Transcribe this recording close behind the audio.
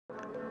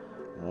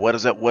What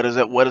is up, what is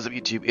up, what is up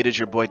YouTube? It is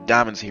your boy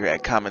Dominzs here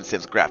at Common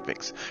Sense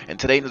Graphics. And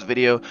today in this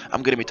video,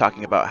 I'm going to be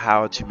talking about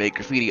how to make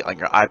graffiti on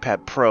your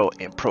iPad Pro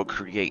in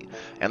PROCREATE.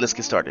 And let's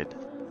get started.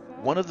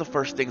 One of the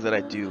first things that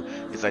I do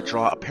is I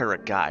draw a pair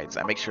of guides.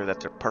 I make sure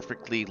that they're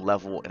perfectly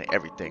level and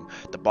everything.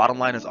 The bottom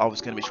line is always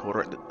going to be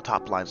shorter and the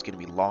top line is going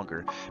to be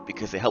longer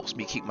because it helps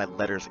me keep my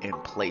letters in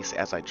place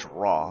as I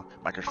draw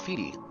my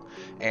graffiti.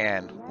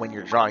 And when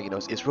you're drawing,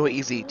 it's really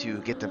easy to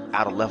get them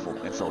out of level,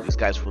 and so these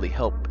guys really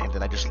help. And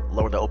then I just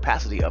lower the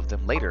opacity of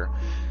them later,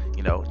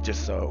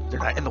 just so they're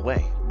not in the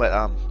way.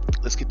 But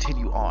let's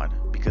continue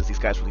on because these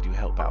guys really do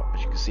help out,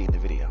 as you can see in the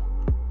video.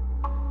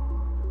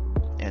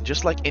 And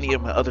just like any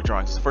of my other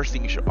drawings, the first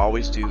thing you should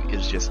always do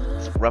is just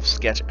rough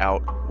sketch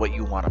out what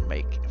you want to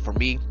make. For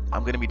me,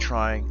 I'm going to be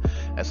trying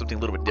something a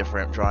little bit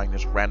different. I'm drawing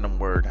this random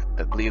word.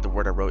 I believe the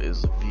word I wrote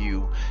is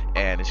view,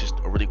 and it's just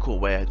a really cool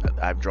way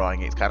I'm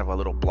drawing it. It's kind of a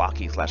little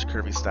blocky /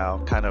 curvy style,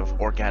 kind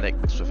of organic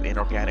mixed with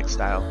inorganic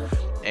style,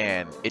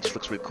 and it just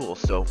looks really cool.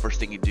 So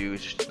first thing you do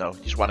is you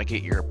just want to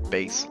get your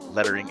base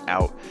lettering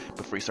out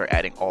before you start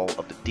adding all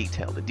of the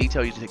detail. The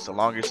detail usually takes the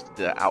longest.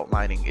 The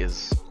outlining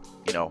is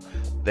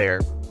there.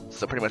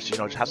 So pretty much,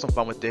 just have some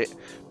fun with it.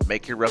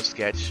 Make your rough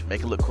sketch,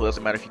 make it look cool.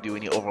 Doesn't matter if you do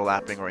any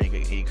overlapping or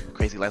any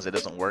crazy lines that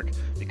doesn't work,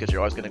 because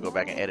you're always going to go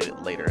back and edit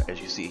it later. As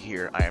you see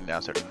here, I am now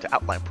starting to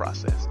outline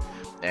process.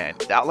 And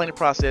the outlining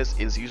process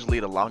is usually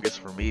the longest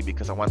for me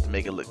because I want to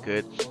make it look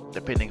good,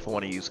 depending if I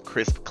want to use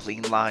crisp,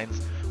 clean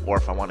lines or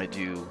if I want to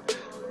do,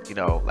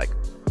 like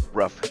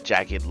rough,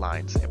 jagged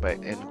lines. But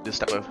in this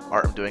type of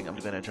art I'm doing, I'm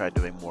going to try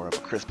doing more of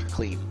a crisp,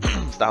 clean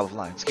style of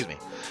line, excuse me.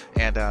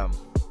 And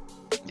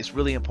it's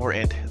really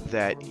important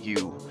that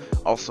you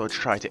also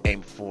try to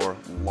aim for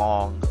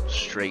long,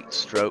 straight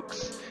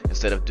strokes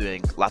instead of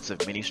doing lots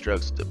of mini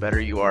strokes. The better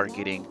you are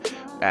getting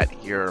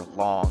at your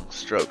long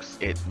strokes,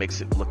 it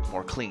makes it look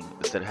more clean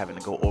instead of having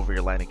to go over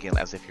your line again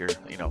as if you're,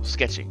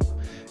 sketching.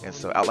 And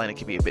so outlining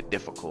can be a bit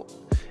difficult.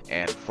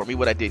 And for me,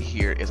 what I did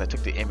here is I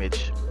took the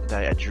image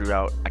that I drew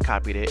out, I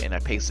copied it, and I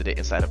pasted it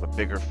inside of a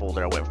bigger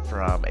folder. I went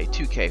from a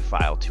 2K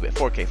file to a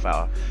 4K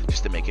file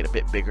just to make it a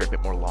bit bigger, a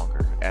bit more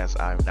longer, as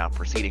I'm now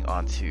proceeding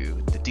on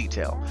to the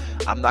detail.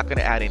 I'm not going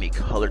to add any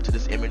color to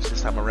this image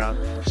this time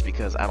around, just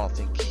because I don't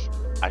think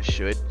I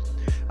should.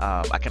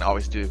 I can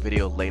always do a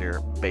video later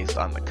based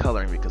on the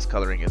coloring, because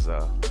coloring is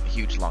a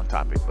huge long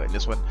topic. But in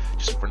this one,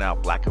 just for now,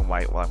 black and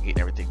white while I'm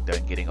getting everything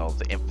done, getting all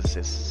the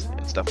emphasis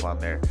and stuff on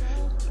there.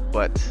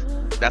 But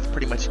that's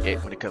pretty much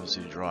it when it comes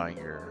to drawing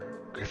your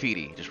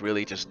graffiti.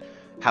 Just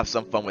have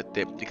some fun with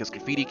it, because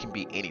graffiti can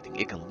be anything.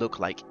 It can look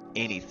like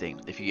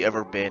anything. If you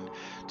ever been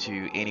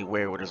to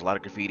anywhere where there's a lot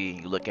of graffiti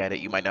and you look at it,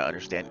 you might not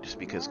understand it, just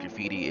because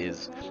graffiti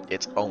is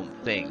its own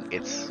thing.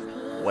 It's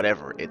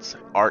whatever. It's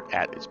art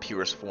at its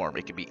purest form.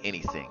 It can be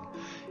anything,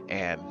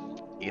 and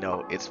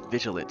it's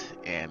vigilant,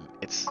 and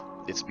it's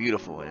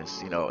beautiful, and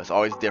it's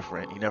always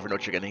different. You never know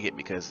what you're gonna get,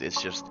 because it's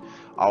just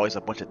always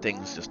a bunch of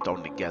things just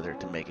thrown together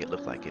to make it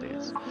look like it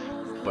is.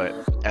 But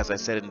as I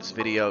said in this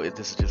video,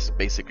 this is just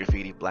basic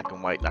graffiti, black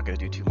and white. Not gonna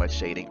do too much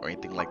shading or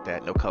anything like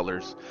that, no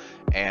colors.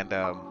 And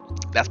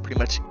that's pretty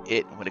much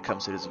it when it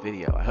comes to this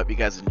video. I hope you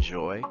guys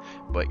enjoy.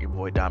 But your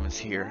boy Dominzs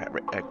here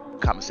at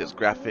Common Sense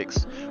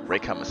Graphics.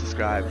 Rate, comment,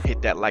 subscribe,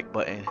 hit that like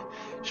button,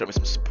 show me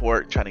some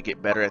support. Trying to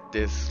get better at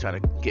this,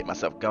 trying to get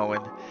myself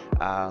going.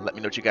 Let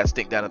me know what you guys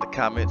think down in the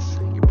comments.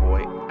 Your